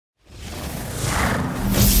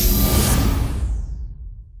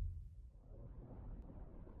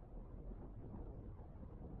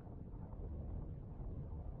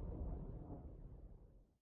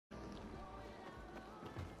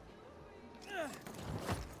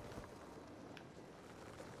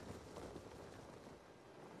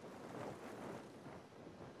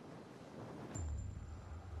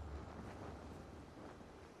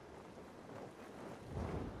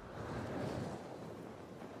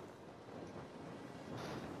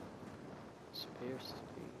This appears to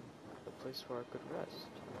be the place where I could rest.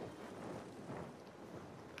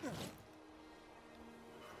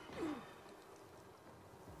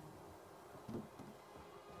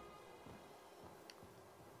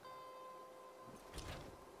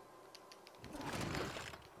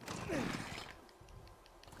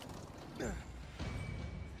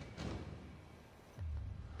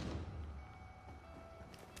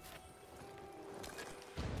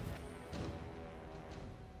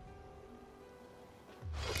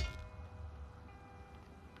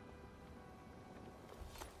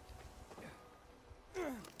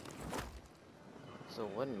 It's a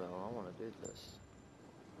windmill, I want to do this.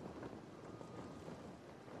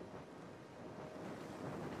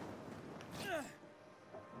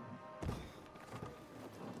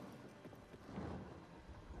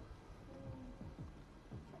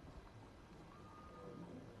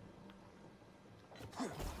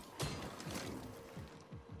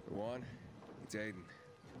 Luan, it's Aiden.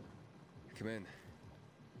 Come in.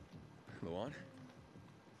 Luan?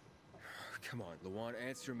 Come on, Luan,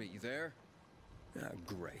 answer me. You there? Ah,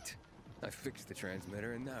 great. I fixed the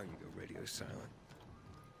transmitter and now you go radio silent.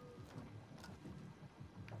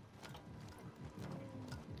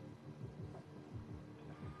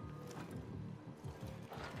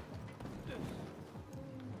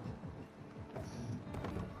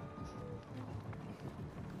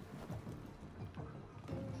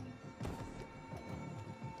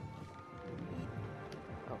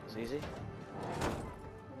 Oh, it was easy.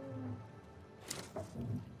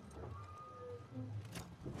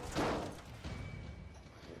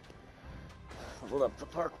 Love the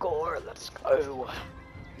parkour, let's go.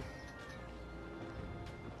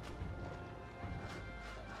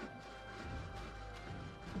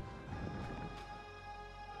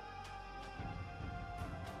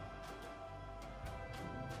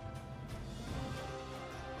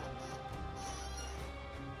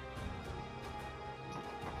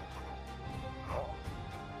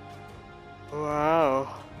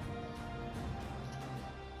 Wow.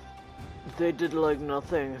 They did like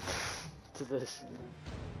nothing to this.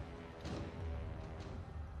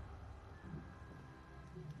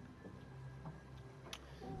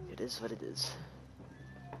 It is what it is.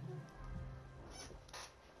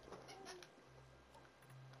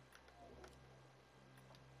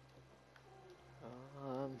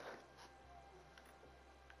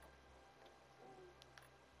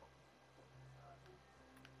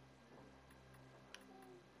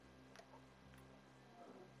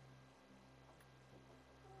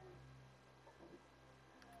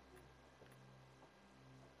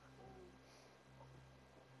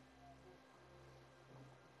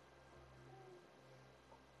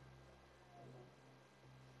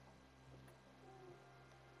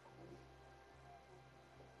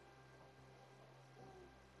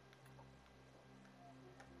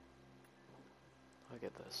 Look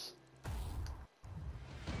at this.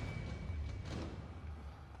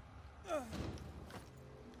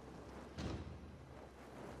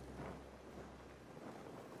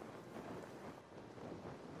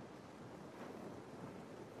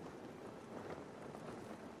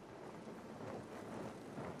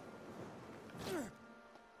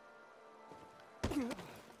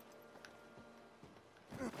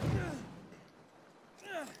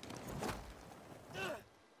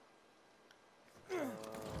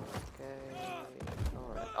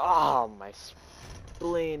 Oh, my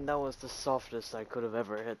spleen. That was the softest I could have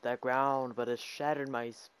ever hit that ground, but it shattered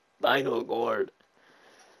my spinal cord.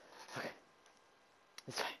 Okay.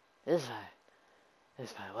 It's fine. It's fine.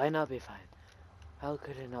 It's fine. Why not be fine? How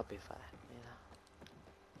could it not be fine,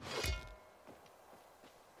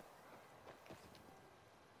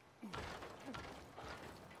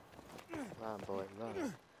 you know? Run, boy,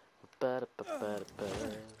 run.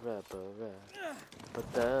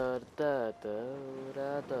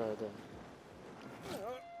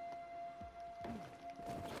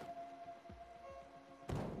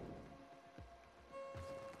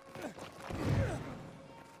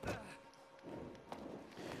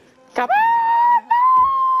 Come on!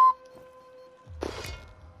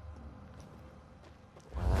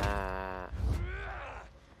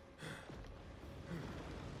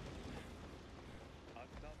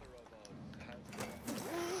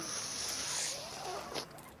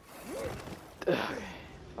 Okay,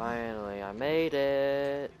 finally, I made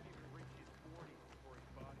it.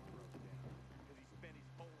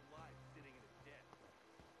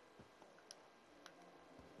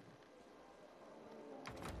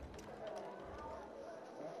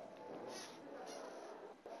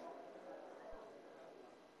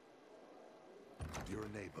 Your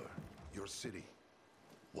neighbor, your city,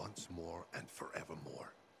 once more and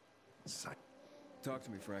forevermore. Talk to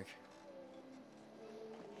me, Frank.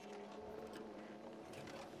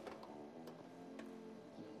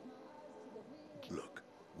 Look,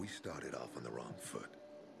 we started off on the wrong foot.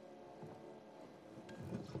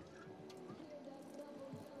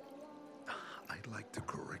 I'd like to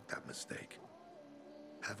correct that mistake.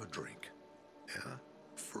 Have a drink. Yeah?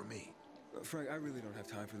 For me. Frank, I really don't have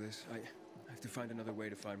time for this. I have to find another way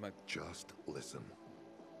to find my... Just listen.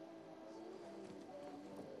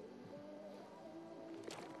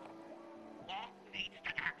 Walt needs to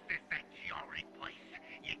access that GRE place.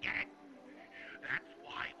 You get it? That's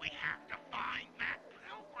why we have to find Matt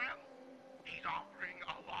Pilgrim. He's offering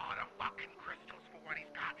a lot of fucking crystals for what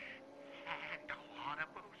he's got. And a lot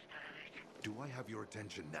of boosters. Do I have your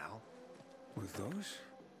attention now? With those?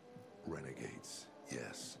 Renegades,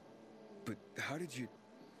 yes. But how did you...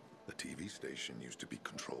 The TV station used to be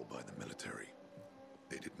controlled by the military.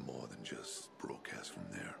 They did more than just broadcast from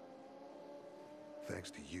there.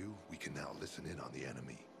 Thanks to you, we can now listen in on the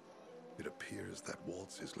enemy. It appears that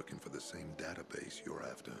Waltz is looking for the same database you're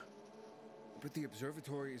after. But the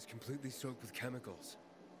observatory is completely soaked with chemicals.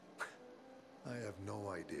 I have no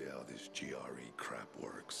idea how this GRE crap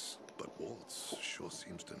works, but Waltz sure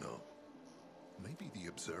seems to know. Maybe the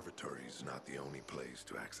observatory's not the only place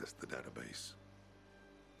to access the database.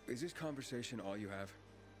 Is this conversation all you have?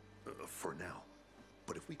 For now.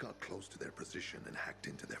 But if we got close to their position and hacked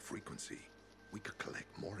into their frequency, we could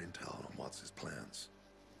collect more intel on Watts' plans.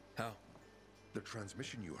 How? The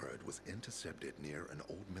transmission you heard was intercepted near an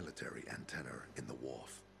old military antenna in the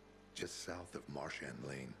wharf, just south of Marchand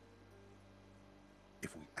Lane.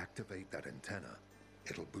 If we activate that antenna,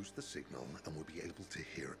 it'll boost the signal and we'll be able to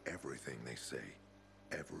hear everything they say.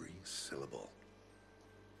 Every syllable.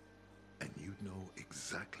 And you'd know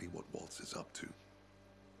exactly what Waltz is up to.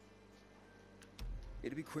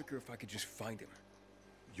 It'd be quicker if I could just find him.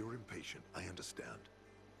 You're impatient, I understand.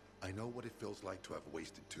 I know what it feels like to have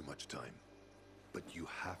wasted too much time. But you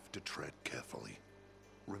have to tread carefully.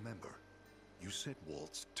 Remember, you said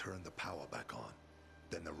Waltz turned the power back on.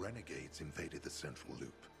 Then the renegades invaded the central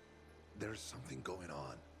loop. There's something going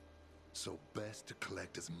on. So best to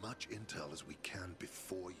collect as much intel as we can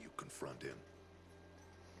before you confront him.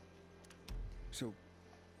 So,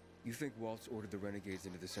 you think Waltz ordered the renegades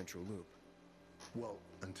into the central loop? Well,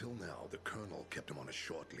 until now, the Colonel kept him on a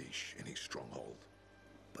short leash in his stronghold.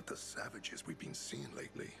 But the savages we've been seeing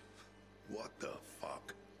lately, what the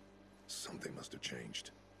fuck? Something must have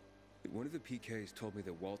changed. One of the PKs told me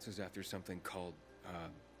that Waltz is after something called,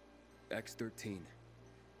 X-13.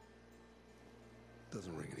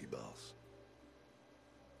 Doesn't ring any bells.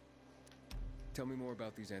 Tell me more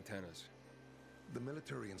about these antennas. The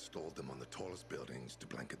military installed them on the tallest buildings to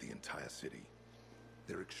blanket the entire city.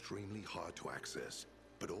 They're extremely hard to access,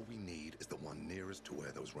 but all we need is the one nearest to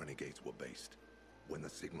where those renegades were based. When the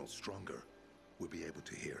signal's stronger, we'll be able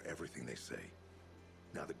to hear everything they say.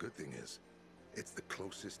 Now the good thing is, it's the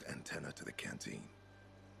closest antenna to the canteen.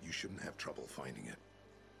 You shouldn't have trouble finding it.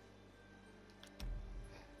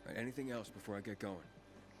 Right, anything else before I get going?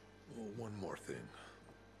 Oh, one more thing.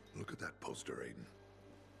 Look at that poster, Aiden.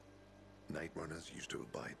 Night Runners used to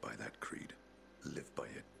abide by that creed, live by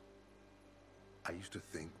it. I used to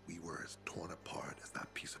think we were as torn apart as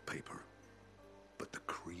that piece of paper. But the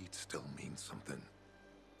creed still means something.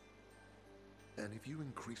 And if you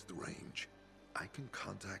increase the range, I can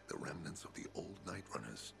contact the remnants of the old Night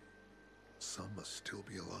Runners. Some must still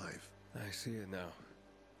be alive. I see it now.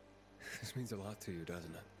 This means a lot to you,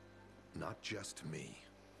 doesn't it? Not just to me,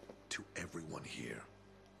 to everyone here.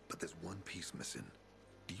 But there's one piece missing.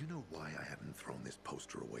 Do you know why I haven't thrown this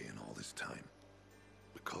poster away in all this time?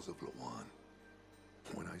 Because of Lawan.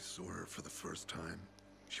 When I saw her for the first time,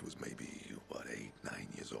 she was maybe, 8, 9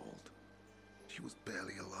 years old. She was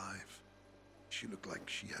barely alive. She looked like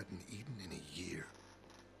she hadn't eaten in a year.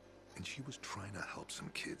 And she was trying to help some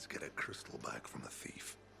kids get a crystal back from a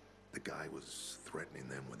thief. The guy was threatening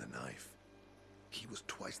them with a knife. He was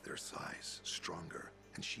twice their size, stronger,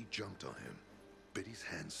 and she jumped on him, bit his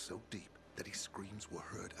hands so deep that his screams were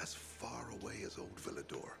heard as far away as old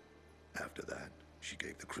Villador. After that, she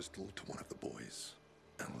gave the crystal to one of the boys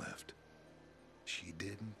and left. She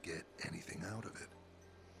didn't get anything out of it.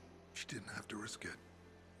 She didn't have to risk it.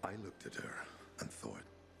 I looked at her and thought,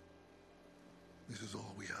 this is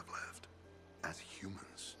all we have left. As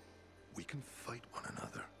humans, we can fight one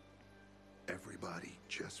another. Everybody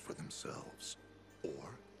just for themselves.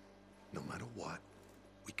 Or, no matter what,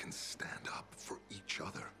 we can stand up for each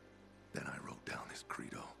other. Then I wrote down this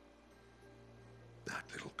credo. That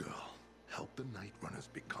little girl help the Night Runners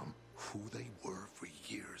become who they were for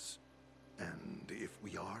years. And if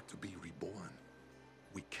we are to be reborn,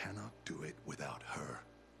 we cannot do it without her.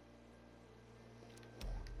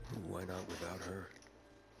 Why not without her?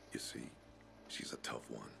 You see, she's a tough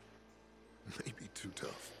one. Maybe too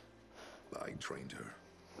tough. I trained her,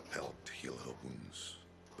 helped heal her wounds,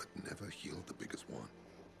 but never healed the biggest one.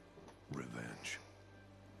 Revenge.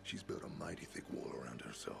 She's built a mighty thick wall around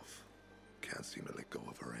herself. Can't seem to let go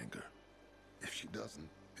of her anger. If she doesn't,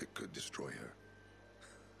 it could destroy her.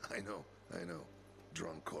 I know.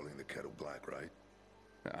 Drunk calling the kettle black, right?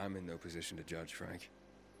 I'm in no position to judge, Frank.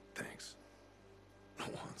 Thanks.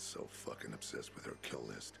 Lawan's so fucking obsessed with her kill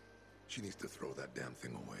list. She needs to throw that damn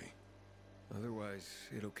thing away. Otherwise,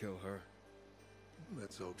 it'll kill her.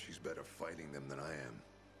 Let's hope she's better fighting them than I am.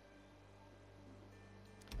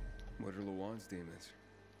 What are Lawan's demons?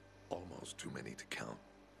 Almost too many to count.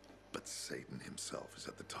 But Satan himself is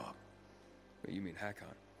at the top. You mean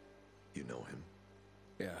Hakon? You know him?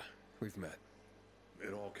 Yeah, we've met.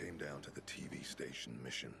 It all came down to the TV station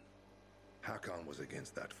mission. Hakon was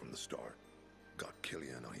against that from the start. Got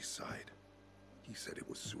Killian on his side. He said it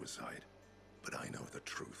was suicide. But I know the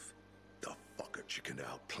truth. The fucker chickened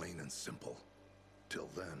out, plain and simple. Till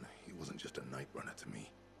then, he wasn't just a night runner to me.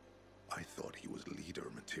 I thought he was leader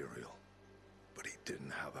material. But he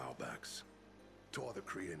didn't have our backs. Tore the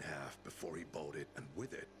Creed in half before he bolted, and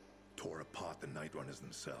with it, tore apart the Night Runners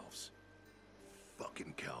themselves.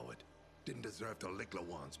 Fucking coward. Didn't deserve to lick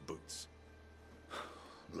Lawan's boots.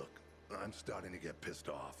 Look, I'm starting to get pissed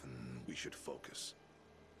off, and we should focus.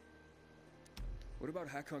 What about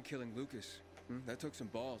Hakon killing Lucas? That took some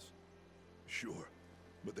balls. Sure,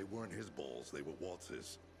 but they weren't his balls, they were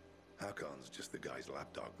Waltz's. Hakon's just the guy's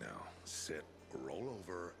lapdog now. Sit, roll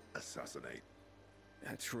over, assassinate.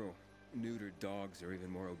 That's true. Neutered dogs are even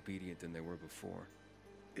more obedient than they were before.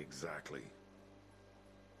 Exactly.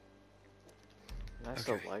 I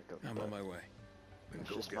still like him. I'm on my way. Then That's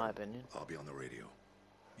go just get my him. opinion. I'll be on the radio.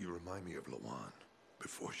 You remind me of Lawan,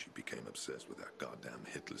 before she became obsessed with that goddamn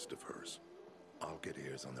hit list of hers. I'll get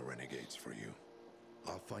ears on the renegades for you.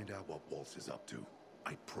 I'll find out what Waltz is up to.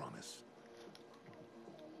 I promise.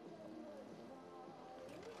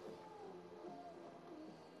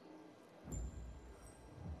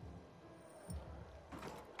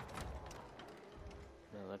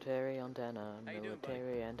 Military antenna,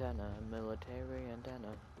 military antenna, military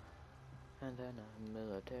antenna, antenna,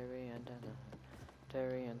 military antenna,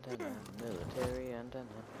 military antenna, military antenna,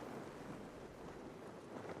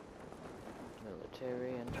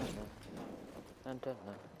 military antenna,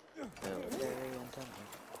 antenna, military antenna.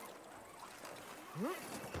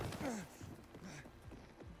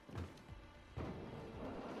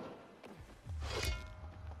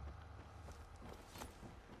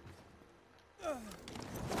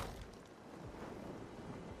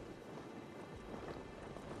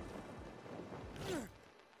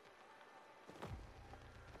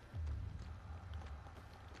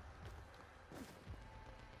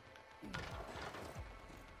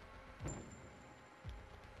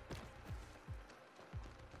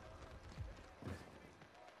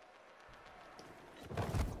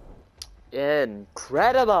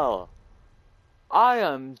 Incredible! I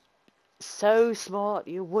am so smart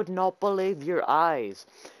you would not believe your eyes.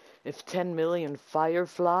 If 10 million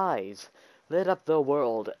fireflies lit up the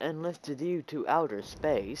world and lifted you to outer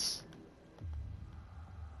space.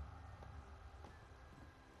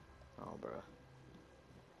 Oh, bro.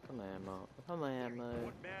 Come on, Mo. Come on, Mo.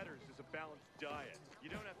 What matters is a balanced diet. You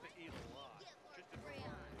don't have to eat a lot. Just a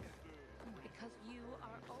because you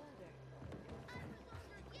are older.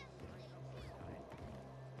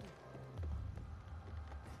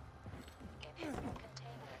 Give him the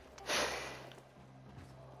container.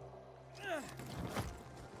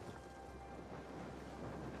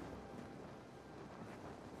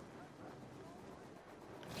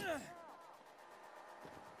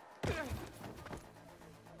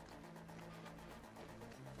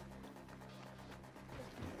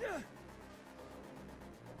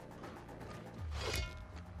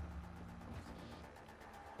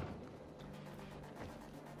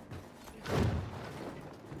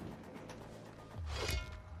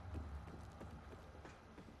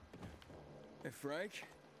 Hey, Frank?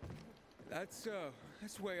 That's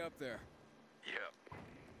way up there. Yeah.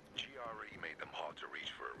 GRE made them hard to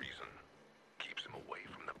reach for a reason. Keeps them away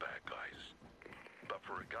from the bad guys. But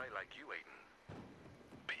for a guy like you, Aiden,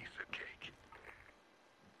 piece of cake.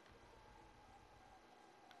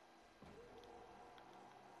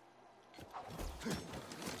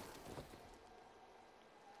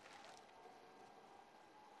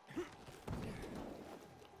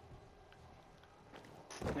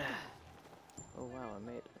 Wow, I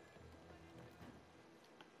made it.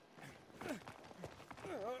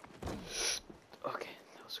 Okay,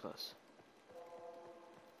 that was close.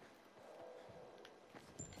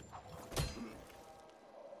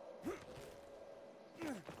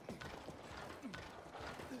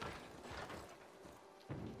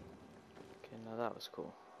 Okay, now that was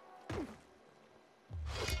cool.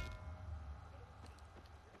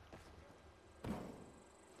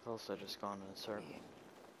 I've also just gone in a circle.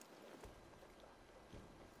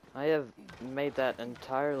 I have made that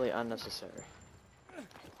entirely unnecessary.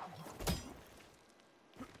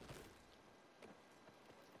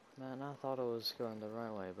 Man, I thought I was going the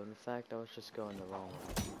right way, but in fact I was just going the wrong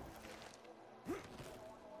way.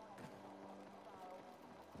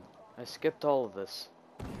 I skipped all of this.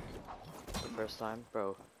 The first time,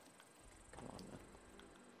 bro. Come on, man.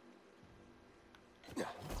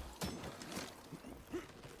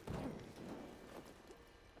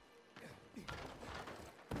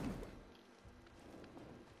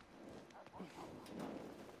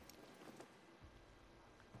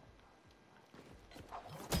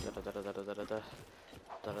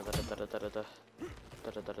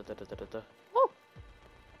 Woo!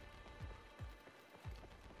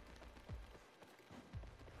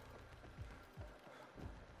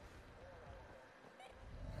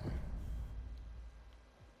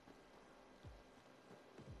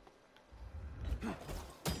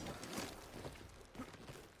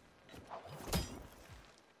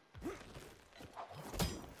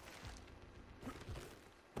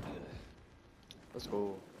 Let's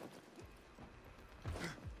go.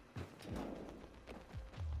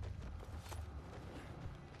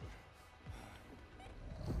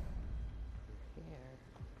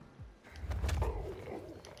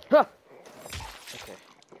 Ha! Okay.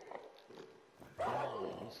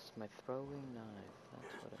 This is my throwing knife.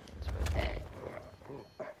 That's what it means right there.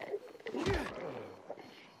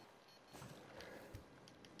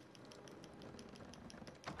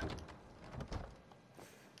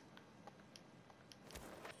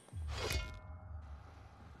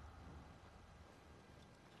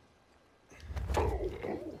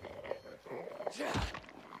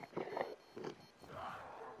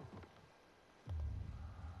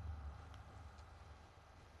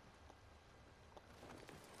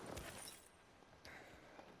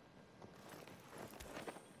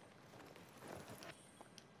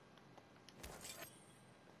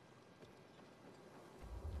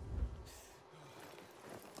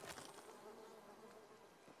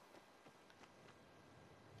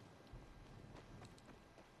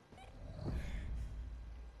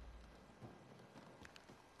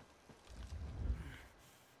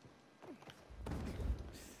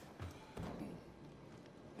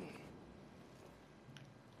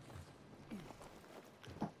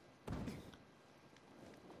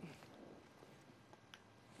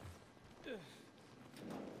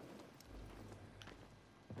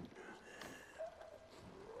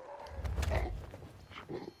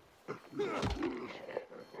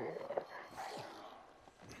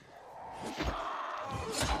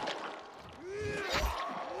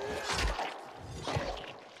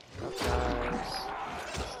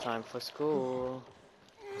 Time for school.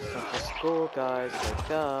 It's time for school, guys.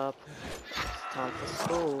 Wake up. It's time for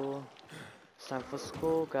school. It's time for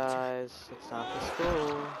school, guys. It's time for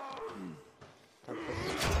school. Time for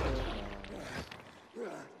school,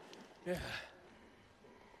 guys.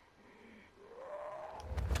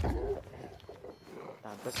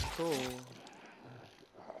 Time for school.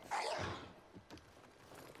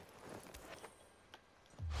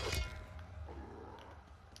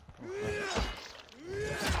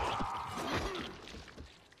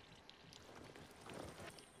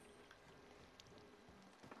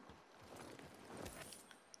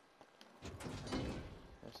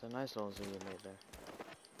 That's a nice little zoo you made there.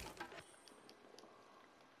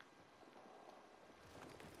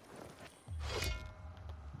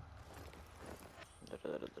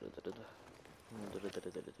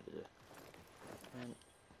 And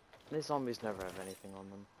these zombies never have anything on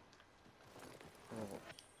them. Well,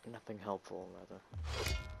 nothing helpful, rather.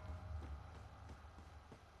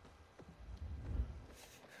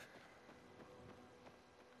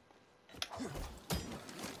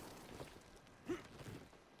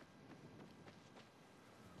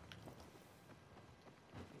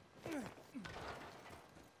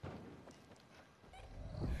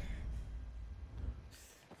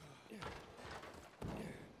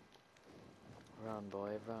 Run,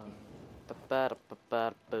 boy, run.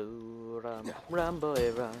 Ba-ba-da-ba-ba-boo, run. Run,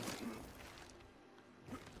 boy, run.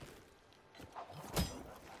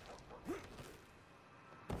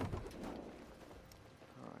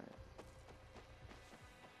 Alright.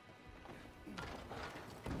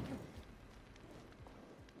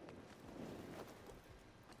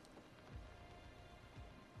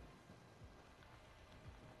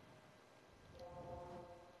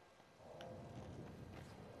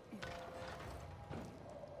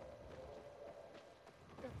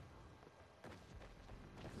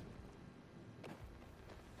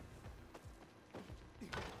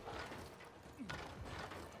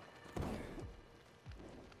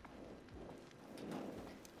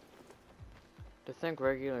 think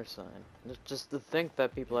regular sign. Just to think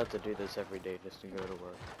that people have to do this every day just to go to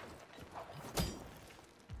work.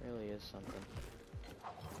 Really is something.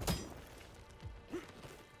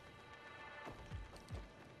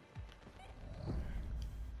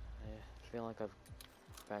 I feel like I've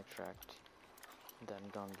backtracked and then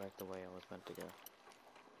gone back the way I was meant to go.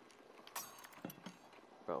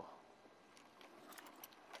 Bro.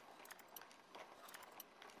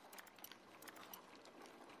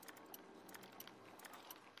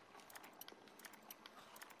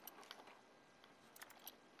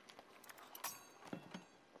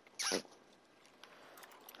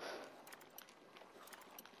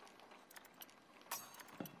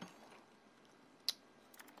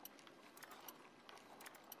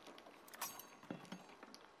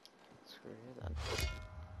 Screw you then.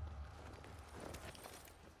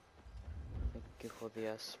 Thank you for the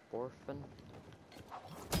sporfin.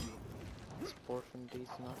 Sporfin these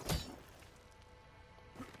nuts.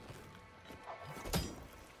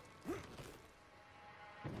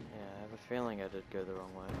 Yeah, I have a feeling I did go the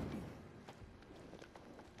wrong way.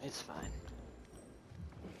 It's fine.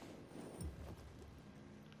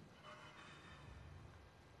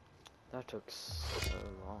 That took so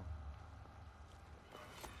long.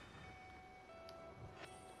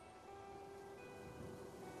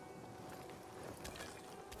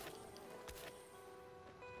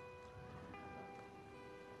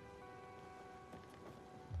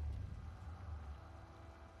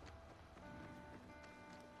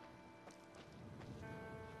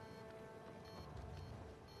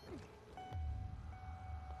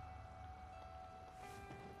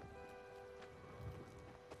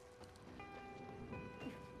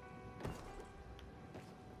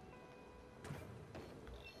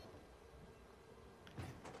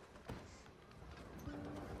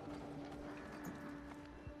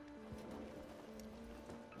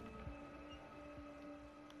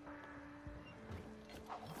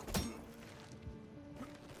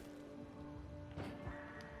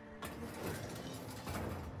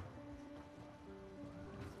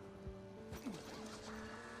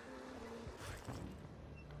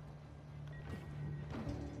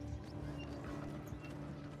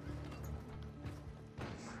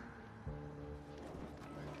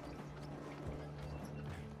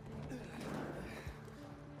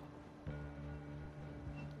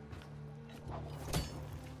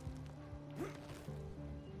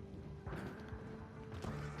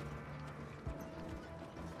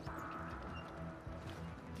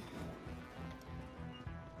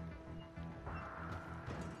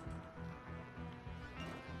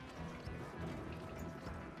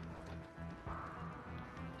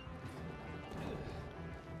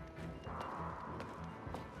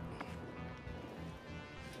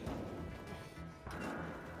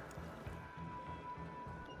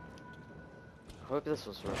 I hope this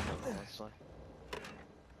was worth it, honestly.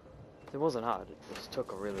 It wasn't hard, it just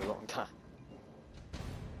took a really long time.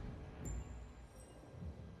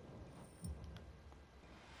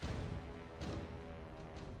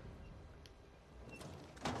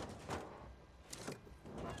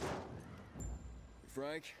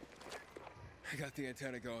 Frank, I got the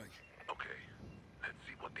antenna going. Okay, let's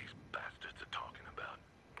see what these bastards are talking about.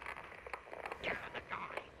 Gather the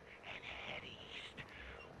guys and head east.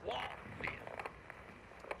 Walt's in.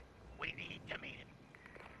 We need to meet him.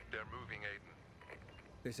 They're moving, Aiden.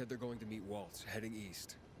 They said they're going to meet Waltz, heading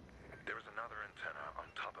east. There is another antenna on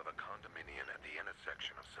top of a condominium at the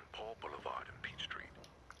intersection of St. Paul Boulevard and Peach Street,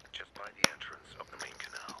 just by the entrance of the main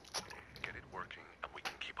canal. Get it working, and we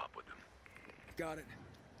can keep up with them. Got it.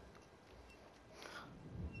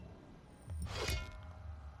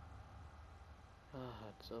 Ah,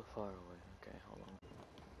 it's so far away. Okay, hold on.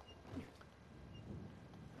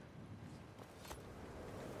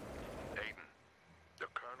 Aiden, the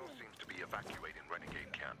colonel seems to be evacuating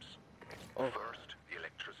renegade camps. Oh. First, the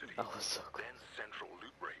electricity, That was so cool. then central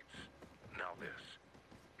loot raids. Now this.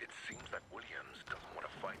 It seems that Williams doesn't want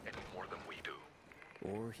to fight any more than we do.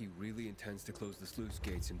 Or he really intends to close the sluice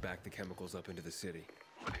gates and back the chemicals up into the city.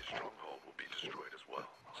 But his stronghold will be destroyed as well,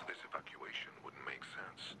 so this evacuation wouldn't make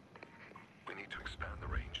sense. We need to expand the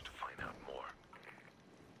range to find out more.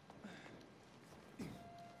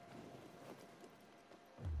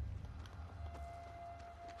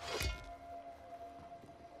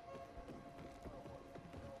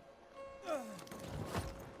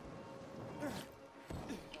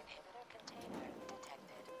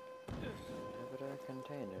 Inhibitor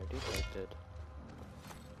container detected.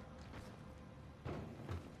 Inhibitor container detected.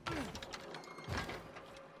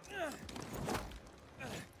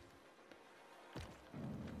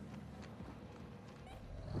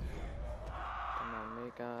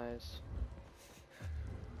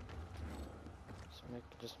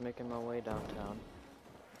 just making my way downtown.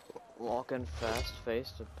 Walking fast,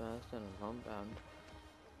 face to past, and homebound.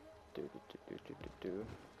 Do do do do do do do.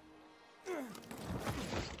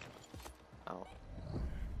 Ow.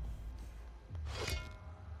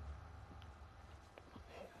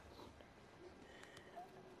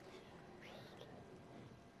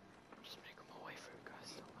 Just making my way through, guys.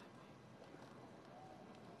 Don't mind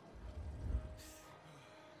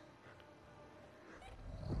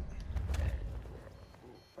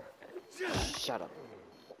me. Shut up.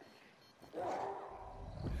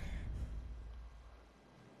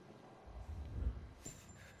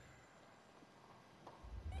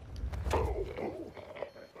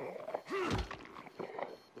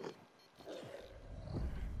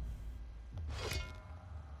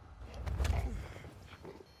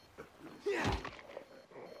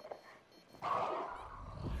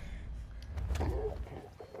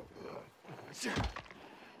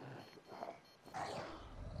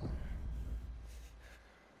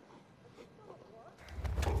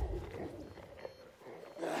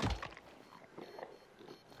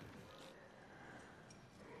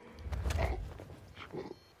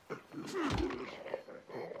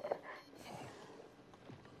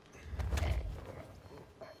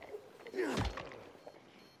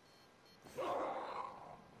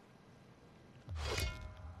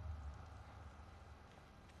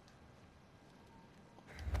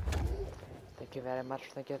 Thank you very much,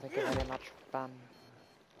 thank you very much, bam.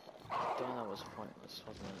 Damn, that was pointless,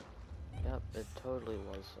 wasn't it? Yep, it totally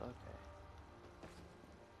was, okay.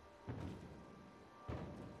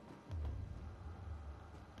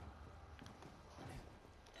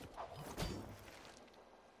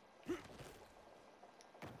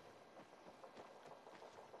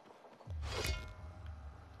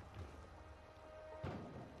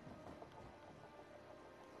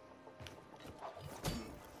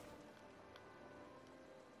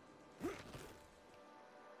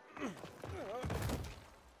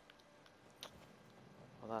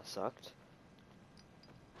 Well, that sucked.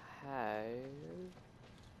 How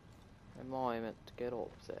am I meant to get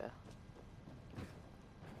up there?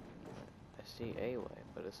 I see a way,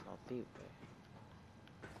 but it's not the way.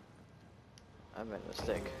 I made a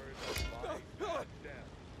mistake.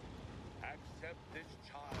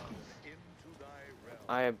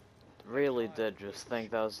 I really did just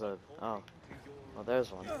think that was a... Oh. Well,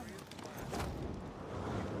 there's one.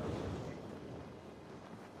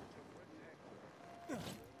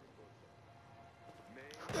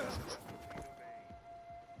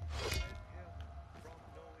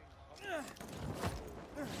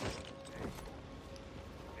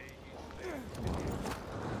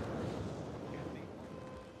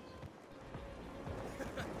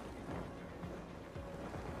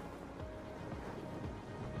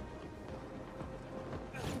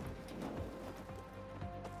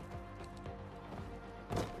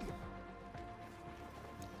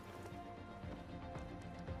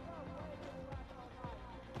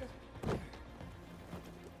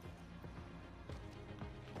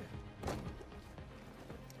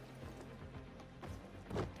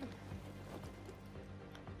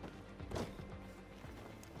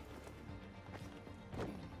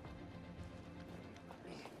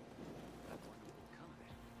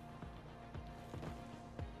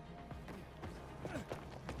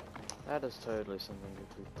 That is totally something you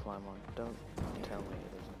could climb on. Don't tell me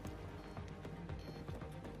it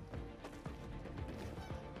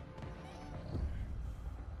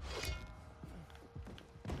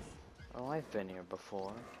isn't. Oh, I've been here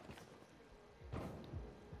before.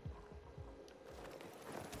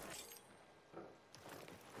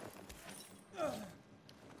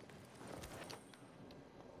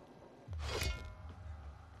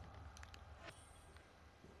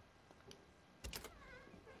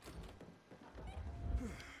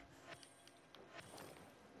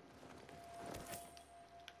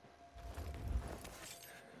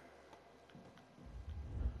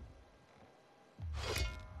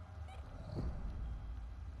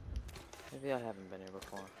 Maybe I haven't been here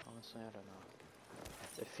before. Honestly, I don't know.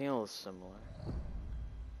 It feels similar.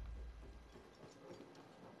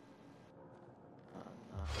 No,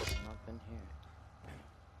 I've not been here.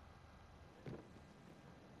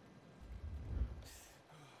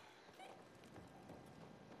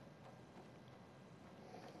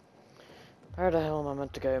 Where the hell am I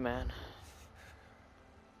meant to go, man?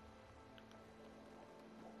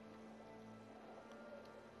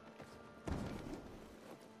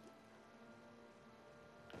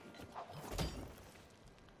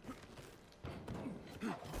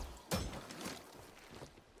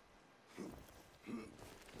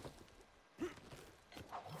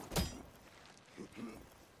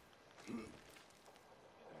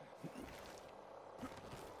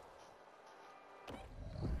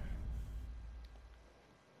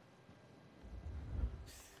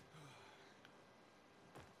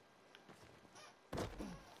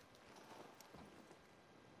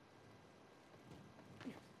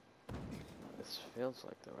 This feels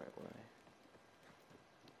like the right way.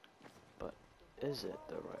 But is it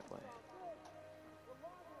the right way?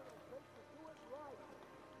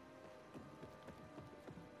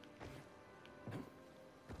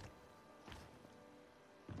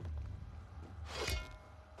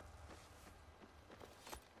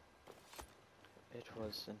 It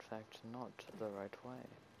was, in fact, not the right way.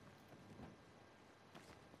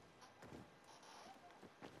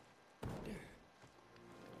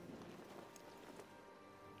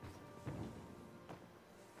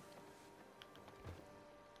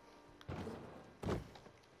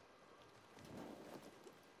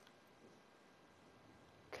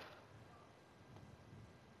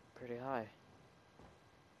 Pretty high.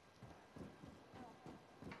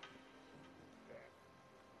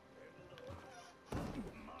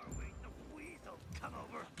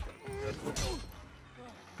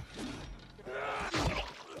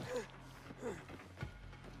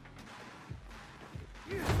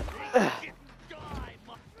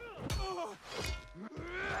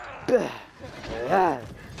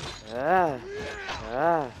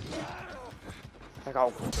 I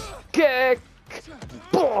go kick.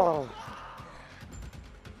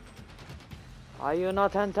 Are you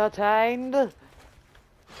not entertained? Okay.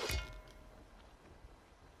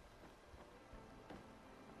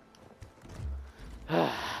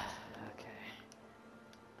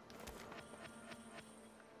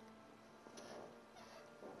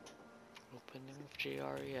 Opening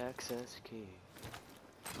GRE access key.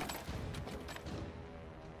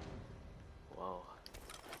 Whoa.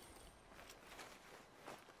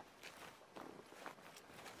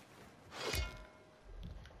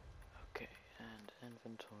 Okay, and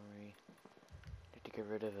inventory. Need to get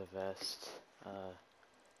rid of a vest.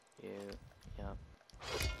 Yep.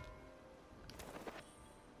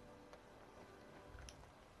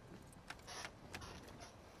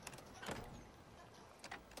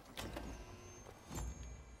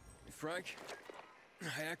 Frank,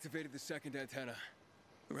 I activated the second antenna.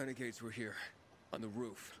 The renegades were here, on the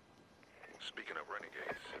roof. Speaking of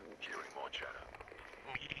renegades, hearing more chatter.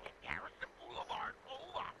 Garrison Boulevard,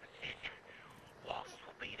 full offices. Waltz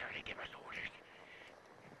will be there to give us orders.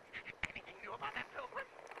 Anything new about that pilgrim?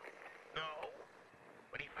 No.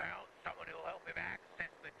 But he found someone who'll help him access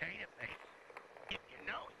the database. If you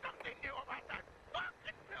know something new about that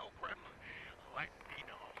fucking pilgrim, let me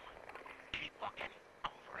know. Keep looking.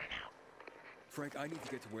 Over and out. Frank, I need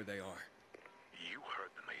to get to where they are. You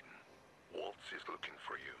heard the maiden. Waltz is looking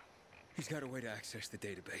for you. He's got a way to access the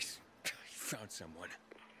database. He found someone.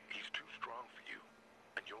 He's too strong for you,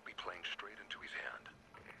 and you'll be playing straight into his hand.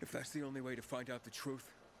 If that's the only way to find out the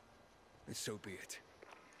truth, then so be it.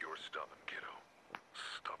 You're stubborn, kiddo.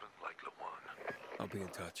 Stubborn like Lawan. I'll be in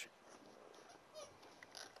touch.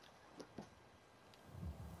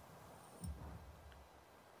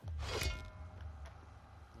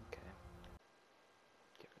 Okay.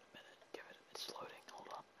 Give it a minute. It's loading. Hold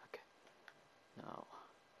on. Okay. No.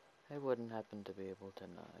 It wouldn't happen to be able to.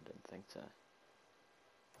 No, I didn't think so.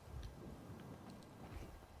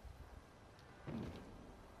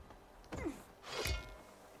 And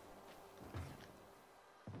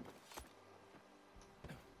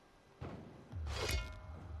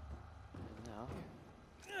now,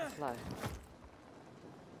 fly.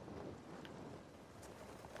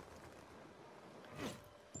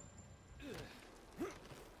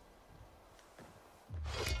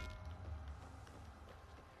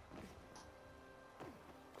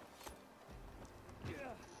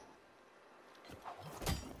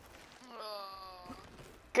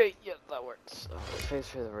 Okay, yeah, that works. Face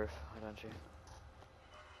through the roof, why don't you?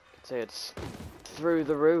 Could say it's through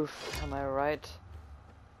the roof, am I right?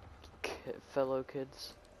 Fellow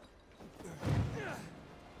kids.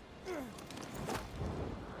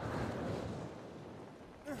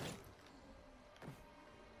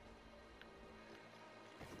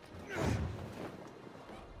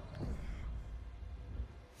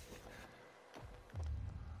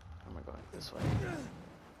 Am I going this way?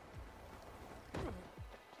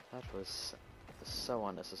 That was so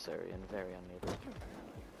unnecessary and very unneeded.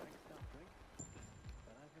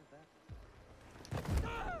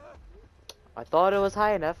 I thought it was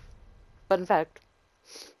high enough, but in fact,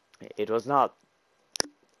 it was not.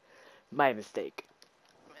 My mistake.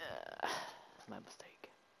 My mistake.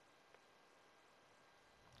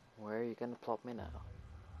 Where are you gonna plop me now?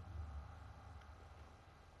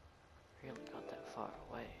 Really got that far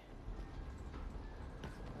away.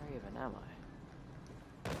 Where even am I?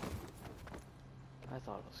 I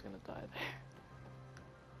thought I was gonna die there.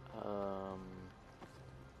 Hold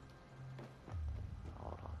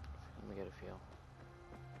on. Let me get a feel.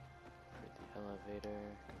 For the elevator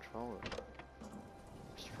control room.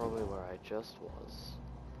 probably where I just was.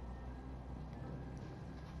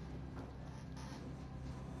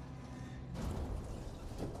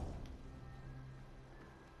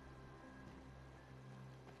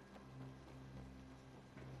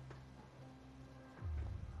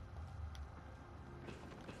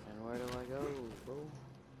 And where do I go, bro?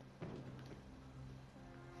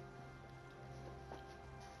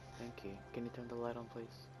 Thank you. Can you turn the light on, please?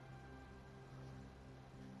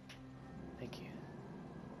 Thank you.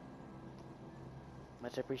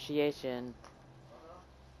 Much appreciation.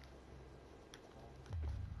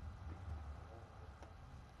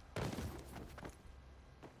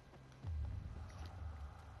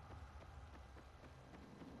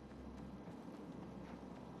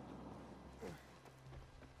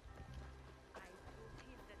 I told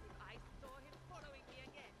him that if I saw him following me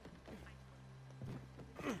again,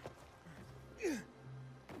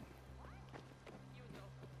 you know,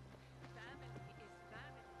 family is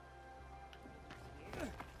family.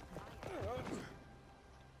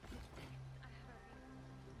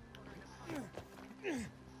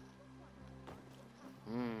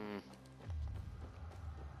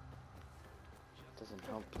 Doesn't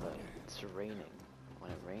help that it's raining.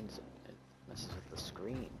 When it rains, it messes with the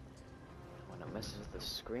screen. When it messes with the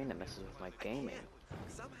screen, it messes with my gaming.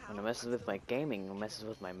 When it messes with my gaming, it messes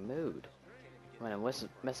with my mood. When it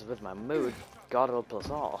messes with my mood, God help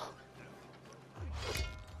us all.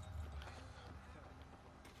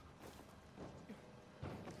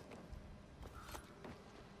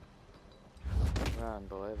 Run,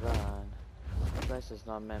 boy, run. This place is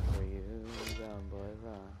not meant for you. Run, boy,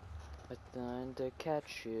 run. It's time to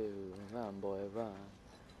catch you. Run, boy, run.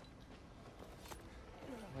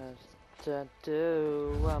 What's to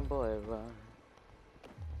do? Run, boy, run.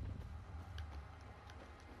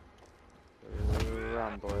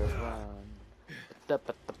 Run, boy, run.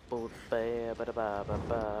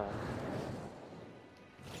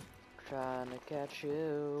 Trying to catch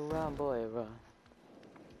you. Run, boy, run.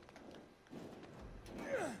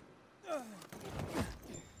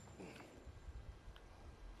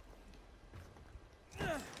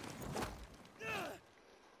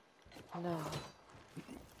 No.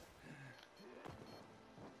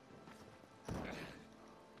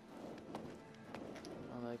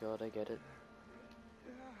 Oh my god, I get it.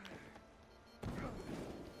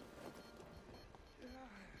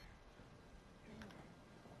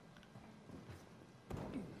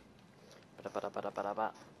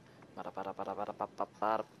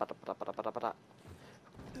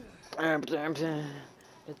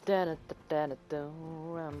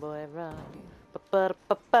 Run, boy, run.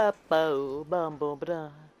 Bum, boom, da.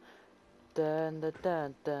 Dun, dun,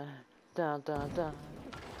 dun, dun, dun, dun, dun.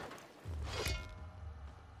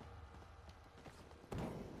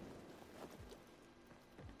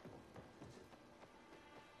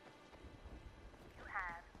 You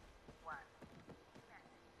have one.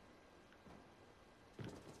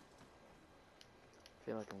 I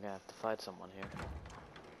feel like I'm gonna have to fight someone here.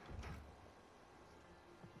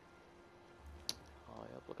 Oh,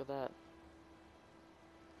 yep, look at that.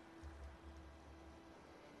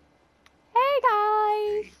 Hey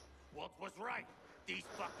guys! What was right? These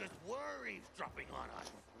fuckers were eavesdropping on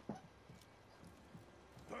us.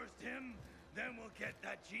 First him, then we'll get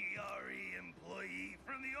that GRE employee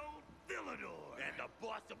from the old Villador. And the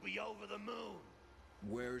boss will be over the moon.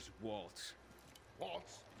 Where's Waltz?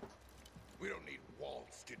 Waltz? We don't need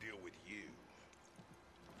Waltz to deal with you.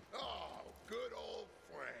 Oh, good old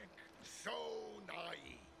Frank. So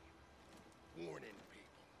naive. Warning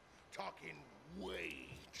people. Talking way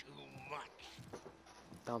too much.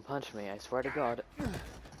 Don't punch me, I swear to God.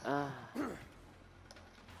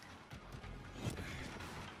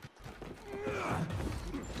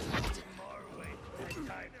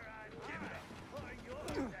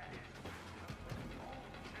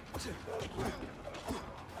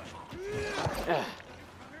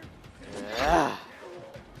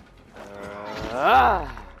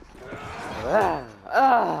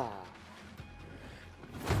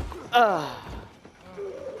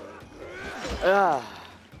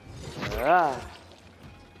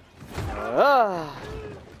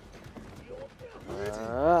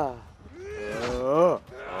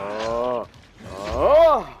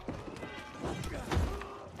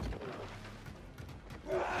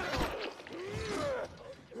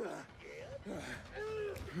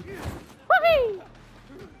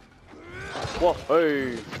 Whoa,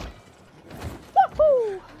 hey!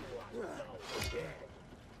 Woohoo!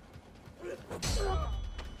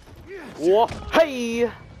 Whoa,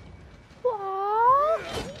 hey!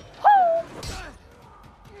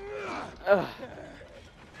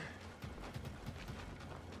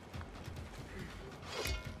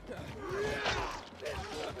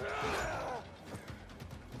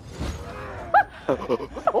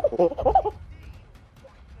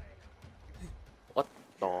 What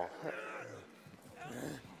the heck?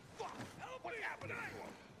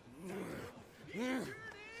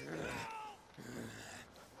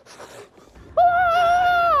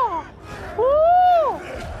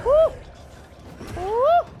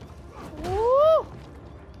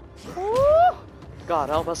 God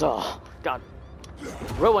help us all. God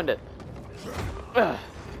ruined it.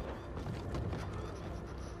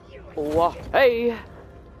 Whoa. Hey!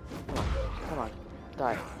 Come on.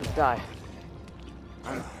 Die. Die.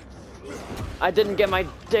 I didn't get my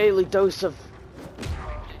daily dose of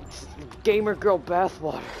gamer girl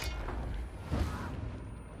bathwater.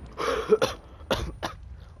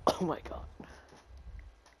 Oh my god.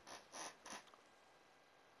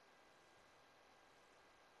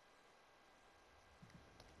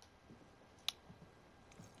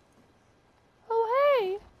 Oh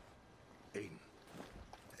hey. Aiden.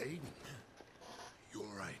 Aiden. You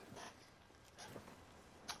alright?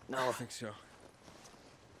 I No. think so.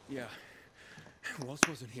 Yeah. Waltz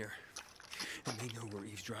wasn't here. And they know we're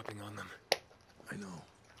eavesdropping on them. I know.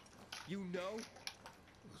 You know?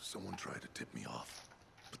 Someone tried to tip me off,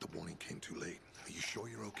 but the warning came too late. Are you sure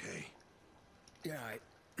you're okay? Yeah,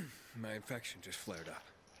 my infection just flared up.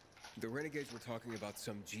 The renegades were talking about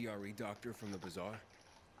some GRE doctor from the bazaar.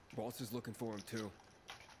 Waltz is looking for him too.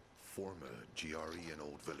 Former GRE in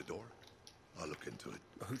Old Villador? I'll look into it.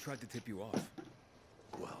 Who tried to tip you off?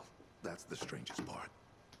 Well, that's the strangest part.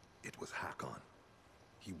 It was Hakon.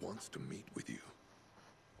 He wants to meet with you.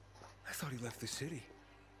 I thought he left the city.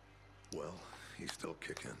 Well, he's still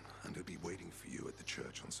kicking, and he'll be waiting for you at the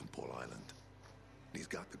church on St. Paul Island. He's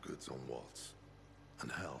got the goods on Waltz.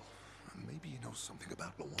 And hell, maybe he knows something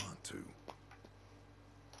about Lawan, too.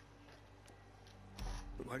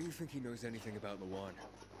 But why do you think he knows anything about Lawan?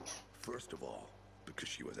 First of all, because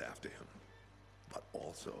she was after him. But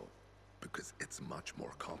also, because it's much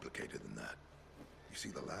more complicated than that. You see,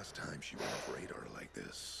 the last time she went off radar like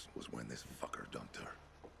this was when this fucker dumped her.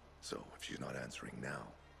 So, if she's not answering now,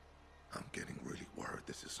 I'm getting really worried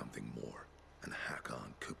this is something more, and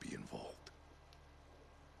Hakon could be involved.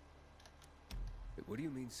 What do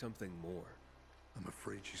you mean something more? I'm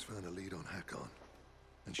afraid she's found a lead on Hakon,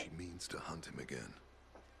 and she means to hunt him again.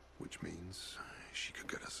 Which means she could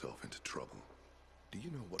get herself into trouble. Do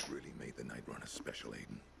you know what really made the Night Runners special,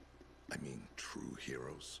 Aiden? I mean, true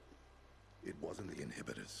heroes. It wasn't the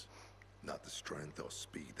inhibitors, not the strength or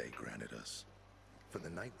speed they granted us. For the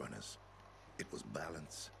Night Runners, it was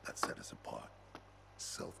balance that set us apart.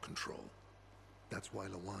 Self-control. That's why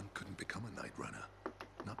Lawan couldn't become a Night Runner.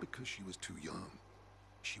 Not because she was too young.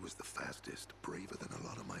 She was the fastest, braver than a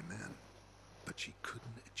lot of my men. But she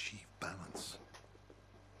couldn't achieve balance.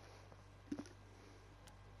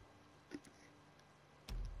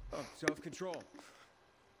 Oh, self-control.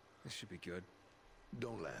 This should be good.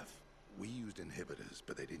 Don't laugh. We used inhibitors,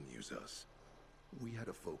 but they didn't use us. We had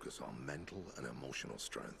to focus on mental and emotional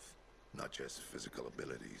strength, not just physical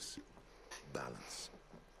abilities. Balance.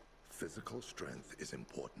 Physical strength is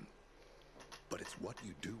important, but it's what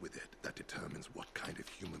you do with it that determines what kind of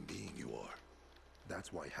human being you are.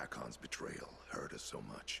 That's why Hakon's betrayal hurt us so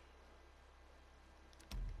much.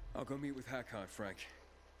 I'll go meet with Hakon, Frank.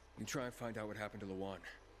 You try and find out what happened to Lawan.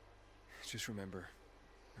 Just remember,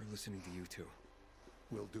 they're listening to you too.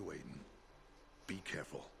 Will do, Aiden. Be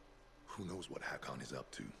careful. Who knows what Hakon is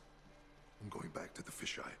up to? I'm going back to the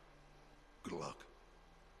fisheye. Good luck.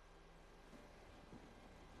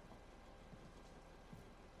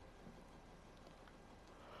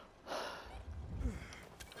 Time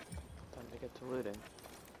to get to looting.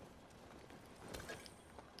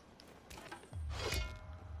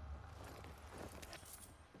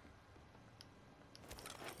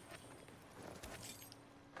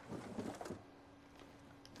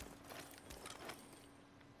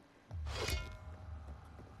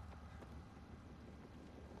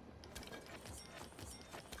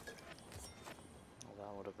 Well,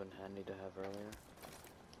 that would have been handy to have earlier.